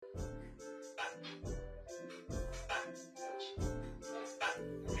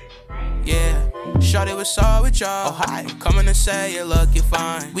shorty was all with y'all. Oh, hi. Coming to say you look, you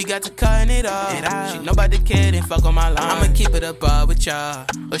fine. We got to cutting it off. She know about the kid and fuck on my line. I'ma keep it up with y'all.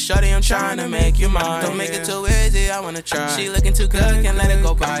 But shorty, I'm trying to make you mine. Don't make it too easy, I wanna try. She looking too good, can't let it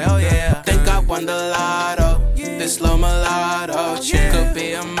go by, oh yeah. Think I won the lotto. This slow mulatto chick could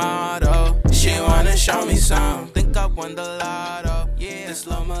be a model. She wanna show me some. Think I won the lotto. This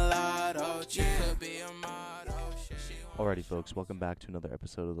slow mulatto chick could be a model. Alrighty, folks, welcome back to another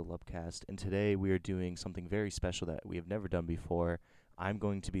episode of the Lubcast, and today we are doing something very special that we have never done before. I'm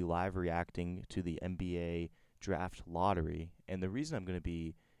going to be live reacting to the NBA Draft Lottery, and the reason I'm going to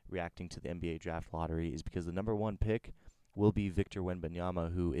be reacting to the NBA Draft Lottery is because the number one pick will be Victor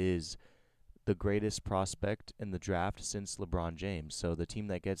Wembanyama, who is the greatest prospect in the draft since LeBron James. So the team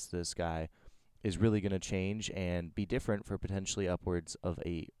that gets this guy is really going to change and be different for potentially upwards of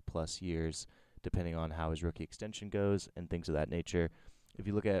 8+ years, depending on how his rookie extension goes and things of that nature. If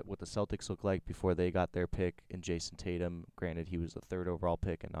you look at what the Celtics look like before they got their pick in Jason Tatum, granted he was the third overall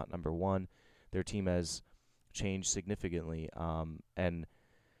pick and not number one, their team has changed significantly. And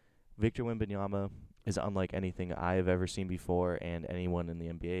Victor Wembanyama is unlike anything I have ever seen before and anyone in the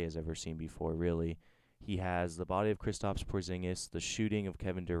NBA has ever seen before, really. He has the body of Kristaps Porzingis, the shooting of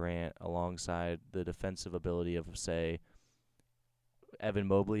Kevin Durant, alongside the defensive ability of, say, Evan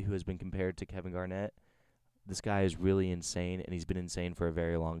Mobley, who has been compared to Kevin Garnett. This guy is really insane, and he's been insane for a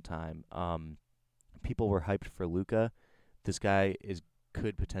very long time. People were hyped for Luka. This guy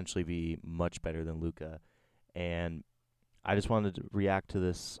could potentially be much better than Luka, and I just wanted to react to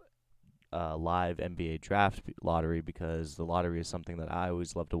this live NBA draft lottery because the lottery is something that I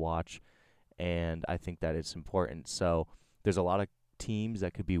always love to watch, and I think that it's important. So there's a lot of teams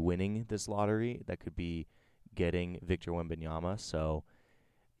that could be winning this lottery, that could be getting Victor Wembanyama, so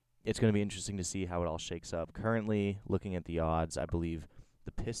it's going to be interesting to see how it all shakes up. Currently, looking at the odds, I believe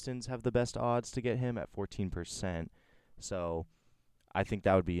the Pistons have the best odds to get him at 14%, so I think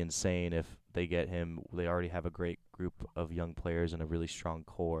that would be insane if they get him. They already have a great group of young players and a really strong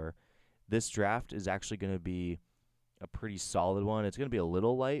core. This draft is actually going to be a pretty solid one. It's going to be a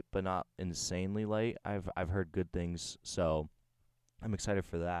little light, but not insanely light. I've heard good things, so I'm excited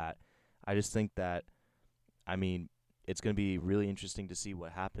for that. I just think that, it's going to be really interesting to see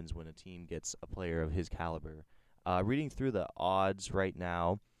what happens when a team gets a player of his caliber. Reading through the odds right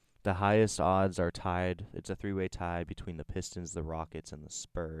now, the highest odds are tied. It's a three-way tie between the Pistons, the Rockets, and the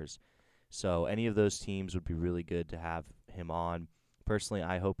Spurs. So any of those teams would be really good to have him on. Personally,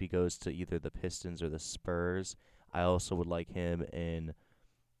 I hope he goes to either the Pistons or the Spurs. I also would like him Indiana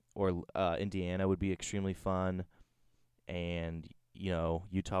would be extremely fun, and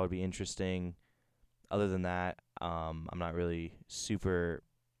Utah would be interesting. Other than that, I'm not really super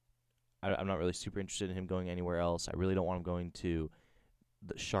interested in him going anywhere else. I really don't want him going to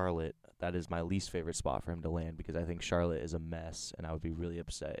Charlotte. That is my least favorite spot for him to land because I think Charlotte is a mess, and I would be really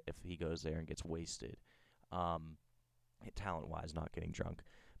upset if he goes there and gets wasted. Talent-wise, not getting drunk.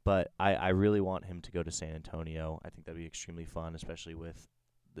 But I really want him to go to San Antonio. I think that would be extremely fun, especially with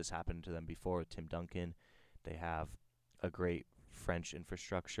this happened to them before with Tim Duncan. They have a great French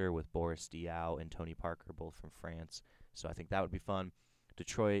infrastructure with Boris Diaw and Tony Parker, both from France. So I think that would be fun.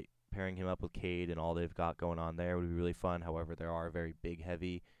 Detroit, pairing him up with Cade and all they've got going on there would be really fun. However, they are very big,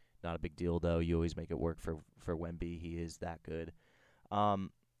 heavy. Not a big deal, though. You always make it work for Wemby. He is that good.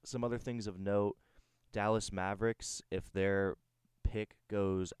 Some other things of note, Dallas Mavericks, if their pick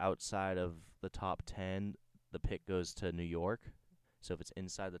goes outside of the top 10, the pick goes to New York. So if it's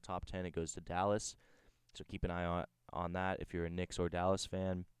inside the top 10, it goes to Dallas. So keep an eye on that if you're a Knicks or Dallas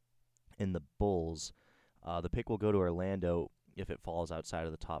fan. In the Bulls, the pick will go to Orlando if it falls outside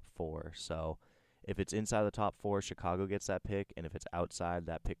of the top 4. So if it's inside the top 4, Chicago gets that pick, and if it's outside,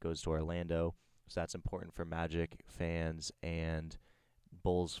 that pick goes to Orlando. So that's important for Magic fans and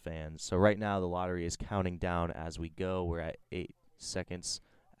Bulls fans. So right now the lottery is counting down as we go. We're at 8 seconds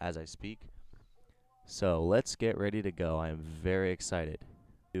as I speak. So let's get ready to go. I am very excited.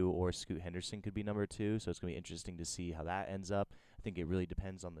 Or Scoot Henderson could be number 2, so it's going to be interesting to see how that ends up. I think it really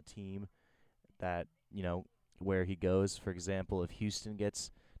depends on the team that, where he goes. For example, if Houston gets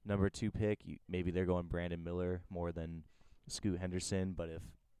number 2 pick, maybe they're going Brandon Miller more than Scoot Henderson, but if,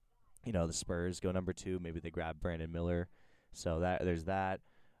 the Spurs go number 2, maybe they grab Brandon Miller. So there's that.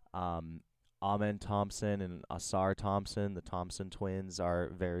 Amen Thompson and Asar Thompson, the Thompson twins, are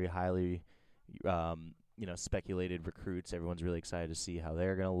very highly speculated recruits. Everyone's really excited to see how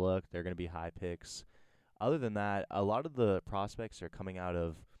they're going to look. They're going to be high picks. Other than that, a lot of the prospects are coming out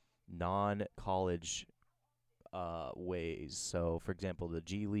of non-college ways. So, for example, the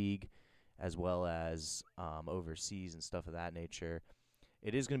G League, as well as overseas and stuff of that nature.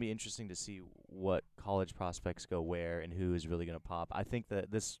 it is going to be interesting to see what college prospects go where and who is really going to pop. I think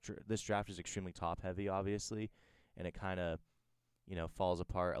that this draft is extremely top heavy, obviously, and it kind of falls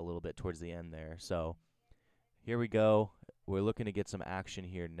apart a little bit towards the end there. So here we go. We're looking to get some action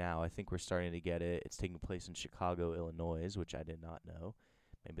here now. I think we're starting to get it. It's taking place in Chicago, Illinois, which I did not know.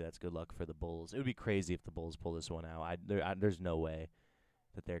 Maybe that's good luck for the Bulls. It would be crazy if the Bulls pull this one out. There's no way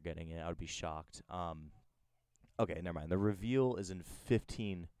that they're getting it. I would be shocked. Okay, never mind. The reveal is in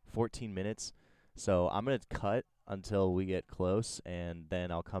 14 minutes. So I'm going to cut until we get close, and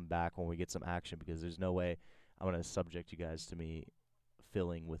then I'll come back when we get some action, because there's no way I'm going to subject you guys to me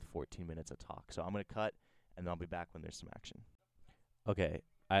filling with 14 minutes of talk. So I'm going to cut, and then I'll be back when there's some action. Okay,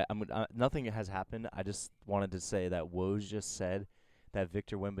 nothing has happened. I just wanted to say that Woj just said that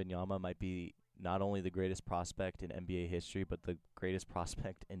Victor Wembanyama might be not only the greatest prospect in NBA history, but the greatest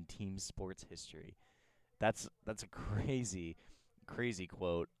prospect in team sports history. That's a crazy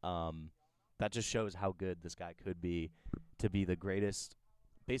quote. That just shows how good this guy could be to be the greatest.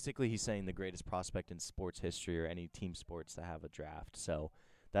 Basically, he's saying the greatest prospect in sports history or any team sports to have a draft. So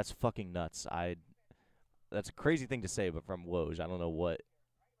that's fucking nuts. That's a crazy thing to say, but from Woj, I don't know what.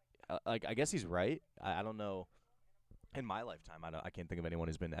 I guess he's right. I don't know. In my lifetime, I can't think of anyone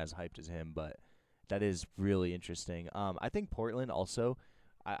who's been as hyped as him, but that is really interesting. I think Portland also.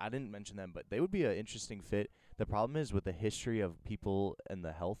 I didn't mention them, but they would be an interesting fit. The problem is with the history of people and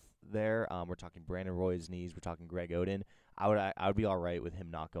the health there. We're talking Brandon Roy's knees. We're talking Greg Oden. I would be all right with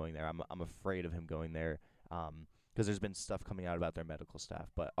him not going there. I'm afraid of him going there because there's been stuff coming out about their medical staff.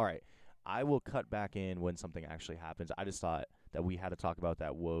 But all right, I will cut back in when something actually happens. I just thought that we had to talk about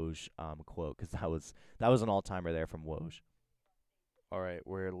that Woj quote, because that was an all-timer there from Woj. All right,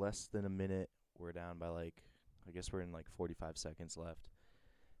 we're less than a minute. We're down by I guess we're in 45 seconds left.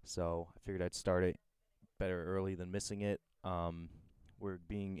 So I figured I'd start it better early than missing it. We're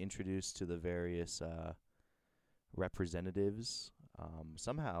being introduced to the various representatives.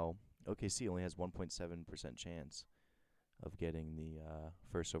 Somehow OKC only has 1.7% chance of getting the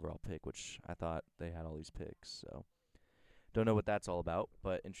first overall pick, which I thought they had all these picks. So don't know what that's all about,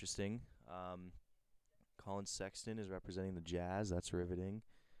 but interesting. Colin Sexton is representing the Jazz. That's riveting.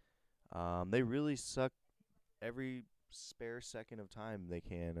 They really suck every spare second of time they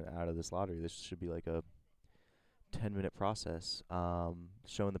can out of this lottery. This should be like a 10-minute process.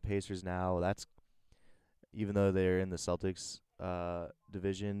 Showing the Pacers now. That's, even though they're in the Celtics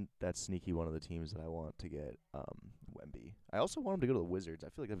division, that's sneaky one of the teams that I want to get Wemby. I also want him to go to the Wizards. I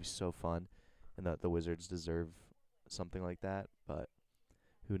feel like that'd be so fun, and that the Wizards deserve something like that, but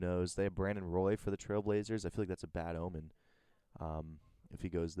who knows? They have Brandon Roy for the Trailblazers. I feel like that's a bad omen if he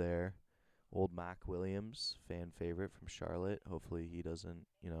goes there. Old Mac Williams, fan favorite from Charlotte. Hopefully he doesn't,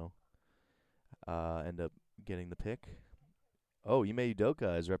 end up getting the pick. Oh, Ime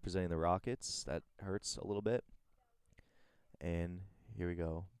Udoka is representing the Rockets. That hurts a little bit. And here we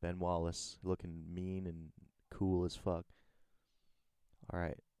go. Ben Wallace, looking mean and cool as fuck. All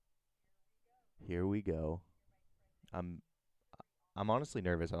right. Here we go. I'm honestly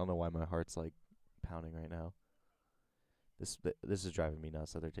nervous. I don't know why my heart's pounding right now. This is driving me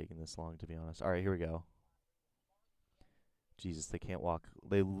nuts that they're taking this long, to be honest. All right, here we go. Jesus, they can't walk.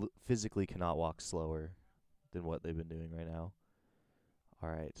 They physically cannot walk slower than what they've been doing right now. All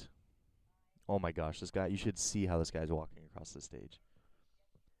right. Oh my gosh, this guy, you should see how this guy's walking across the stage.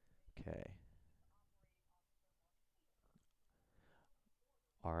 Okay.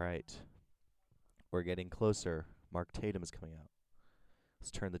 All right. We're getting closer. Mark Tatum is coming out.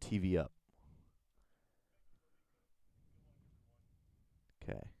 Let's turn the TV up.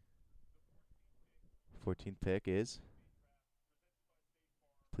 Okay. 14th pick is,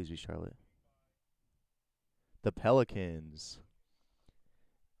 please be Charlotte. The Pelicans.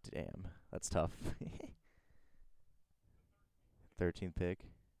 Damn, that's tough. 13th pick.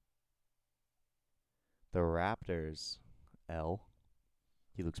 The Raptors. L.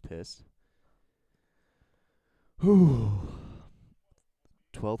 He looks pissed. Whew.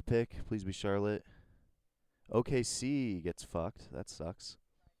 12th pick, please be Charlotte. OKC gets fucked. That sucks.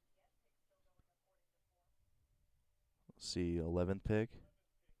 Let's see, 11th pick.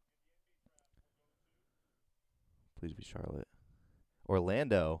 Please be Charlotte.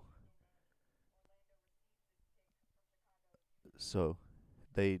 Orlando. So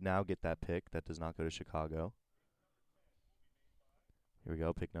they now get that pick. That does not go to Chicago. Here we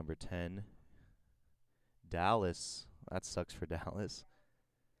go, pick number 10. Dallas. That sucks for Dallas.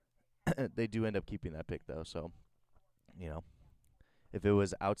 They do end up keeping that pick, though, so, if it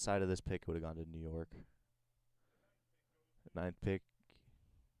was outside of this pick, it would have gone to New York. 9th pick.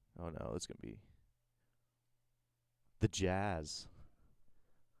 Oh, no, it's going to be the Jazz.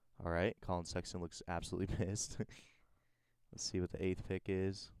 All right, Colin Sexton looks absolutely pissed. Let's see what the 8th pick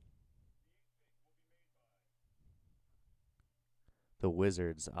is. The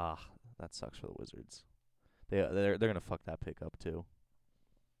Wizards. Ah, that sucks for the Wizards. They're gonna fuck that pick up too.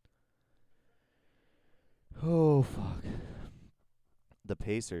 Oh fuck. The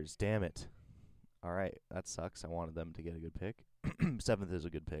Pacers. Damn it. All right, that sucks. I wanted them to get a good pick. 7th is a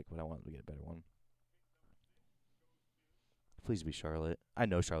good pick, but I want them to get a better one. Please be Charlotte. I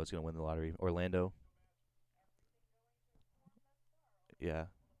know Charlotte's gonna win the lottery. Orlando. Yeah,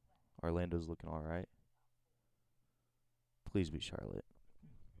 Orlando's looking all right. Please be Charlotte.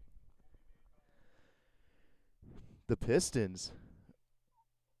 The Pistons.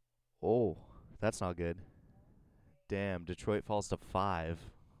 Oh, that's not good. Damn, Detroit falls to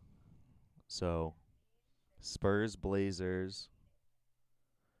 5. So, Spurs, Blazers,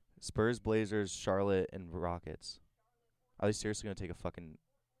 Charlotte, and Rockets. Are they seriously going to take a fucking...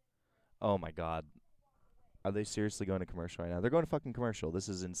 Oh, my God. Are they seriously going to commercial right now? They're going to fucking commercial. This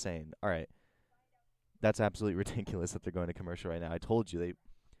is insane. All right. That's absolutely ridiculous that they're going to commercial right now. I told you,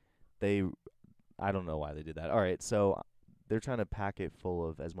 they I don't know why they did that. All right, so they're trying to pack it full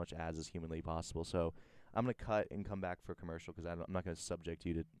of as much ads as humanly possible. So I'm going to cut and come back for a commercial because I'm not going to subject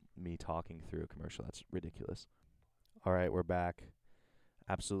you to me talking through a commercial. That's ridiculous. All right, we're back.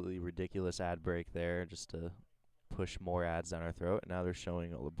 Absolutely ridiculous ad break there just to push more ads down our throat. Now they're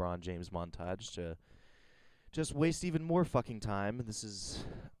showing a LeBron James montage to just waste even more fucking time. This is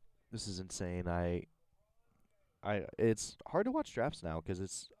insane. It's hard to watch drafts now because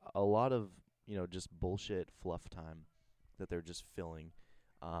it's a lot of, just bullshit fluff time that they're just filling.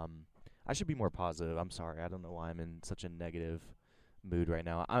 I should be more positive. I'm sorry. I don't know why I'm in such a negative mood right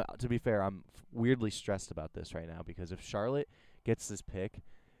now. To be fair, I'm weirdly stressed about this right now because if Charlotte gets this pick,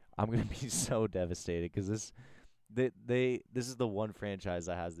 I'm going to be so devastated because this is the one franchise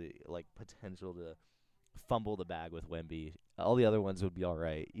that has the potential to fumble the bag with Wemby. All the other ones would be all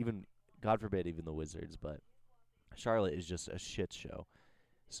right. Even, God forbid, even the Wizards, but Charlotte is just a shit show.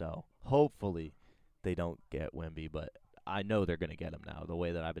 So hopefully they don't get Wemby, but I know they're going to get him now. The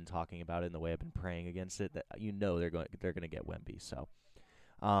way that I've been talking about it and the way I've been praying against it, that they're going to get Wemby. So,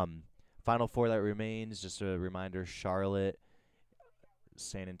 final 4 that remains, just a reminder: Charlotte,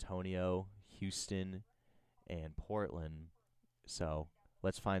 San Antonio, Houston, and Portland. So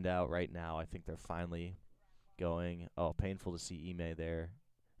let's find out right now. I think they're finally going. Oh, painful to see Ime there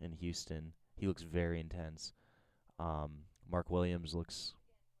in Houston. He looks very intense. Mark Williams looks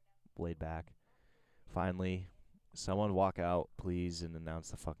laid back. Finally, someone walk out, please, and announce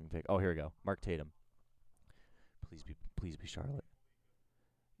the fucking pick. Oh, here we go. Mark Tatum. Please be Charlotte.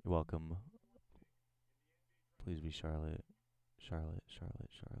 You're welcome. Please be Charlotte. Charlotte.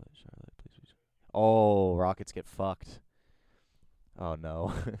 Please be. Oh, Rockets get fucked. Oh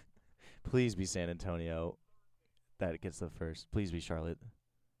no. Please be San Antonio. That gets the first. Please be Charlotte.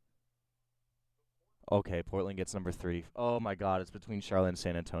 Okay, Portland gets number 3. Oh my God, it's between Charlotte and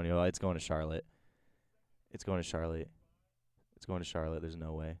San Antonio. It's going to Charlotte. There's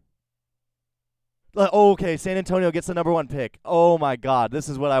no way. Okay, San Antonio gets the number 1 pick. Oh my God, this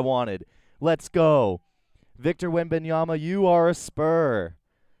is what I wanted. Let's go. Victor Wembanyama, you are a Spur.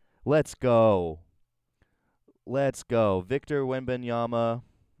 Let's go. Victor Wembanyama.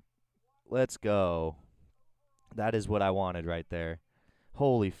 Let's go. That is what I wanted right there.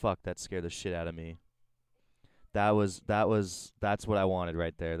 Holy fuck, that scared the shit out of me. That's what I wanted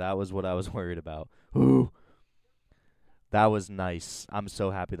right there. That was what I was worried about. Ooh. That was nice. I'm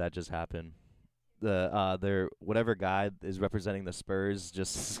so happy that just happened. Their whatever guy is representing the Spurs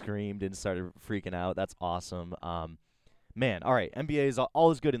just screamed and started freaking out. That's awesome. Man, all right. NBA is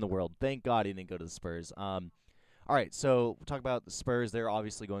all is good in the world. Thank God he didn't go to the Spurs. All right, so we'll talk about the Spurs. They're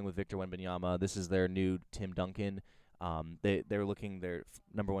obviously going with Victor Wembanyama. This is their new Tim Duncan. They're looking their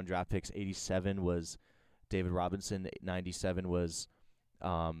number 1 draft picks. 87 was David Robinson. 97 was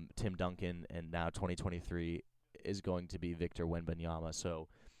Tim Duncan, and now 2023 is going to be Victor Wembanyama. So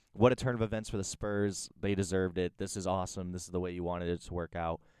what a turn of events for the Spurs. They deserved it. This is awesome. This is the way you wanted it to work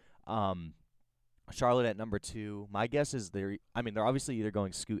out. Charlotte at number 2. My guess is they're obviously either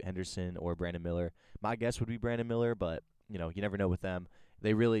going Scoot Henderson or Brandon Miller. My guess would be Brandon Miller, but you never know with them.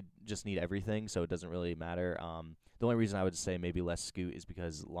 They really just need everything, so it doesn't really matter. The only reason I would say maybe less Scoot is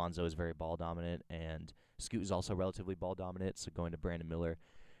because Lonzo is very ball dominant, and Scoot is also relatively ball dominant. So going to Brandon Miller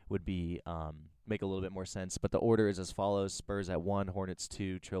would be make a little bit more sense. But the order is as follows: Spurs at 1, Hornets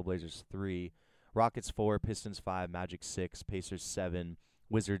 2, Trailblazers 3, Rockets 4, Pistons 5, Magic 6, Pacers 7,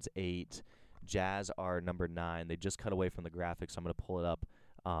 Wizards 8. Jazz are number 9. They just cut away from the graphics. I'm going to pull it up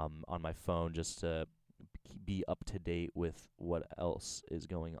on my phone just to be up to date with what else is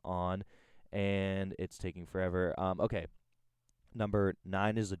going on, and it's taking forever. Okay, number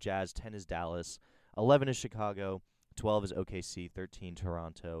 9 is the Jazz, 10 is Dallas, 11 is Chicago, 12 is OKC, 13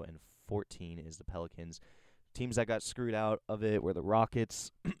 Toronto, and 14 is the Pelicans. Teams that got screwed out of it were the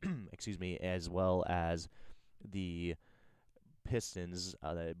Rockets, as well as the Pistons.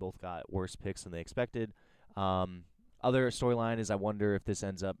 They both got worse picks than they expected. Other storyline is I wonder if this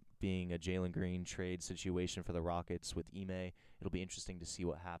ends up being a Jalen Green trade situation for the Rockets with Ime. It'll be interesting to see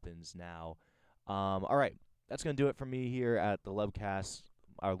what happens now. All right, that's going to do it for me here at the Lubcast,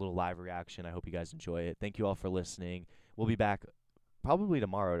 our little live reaction. I hope you guys enjoy it. Thank you all for listening. We'll be back probably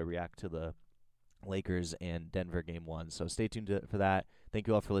tomorrow to react to the Lakers and Denver Game 1. So stay tuned for that. Thank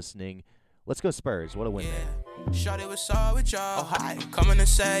you all for listening. Let's go Spurs. What a win, man. Shawty was all with y'all. Oh, hi. Coming to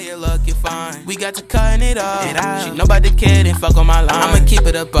say you look, you fine. We got to cutting it off. She know about the kid and fuck on my line. I'ma keep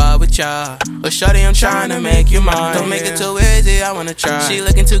it above with y'all. But shawty, I'm trying to make you mine. Don't make it too easy, I wanna try. She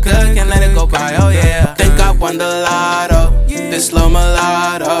looking too good, can't let it go by, oh yeah. Think I won the lotto. This low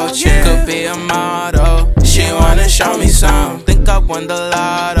mulatto chick could be a model. She wanna show me some. Think I won the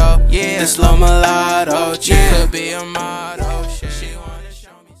lotto. This low mulatto chick could be a model.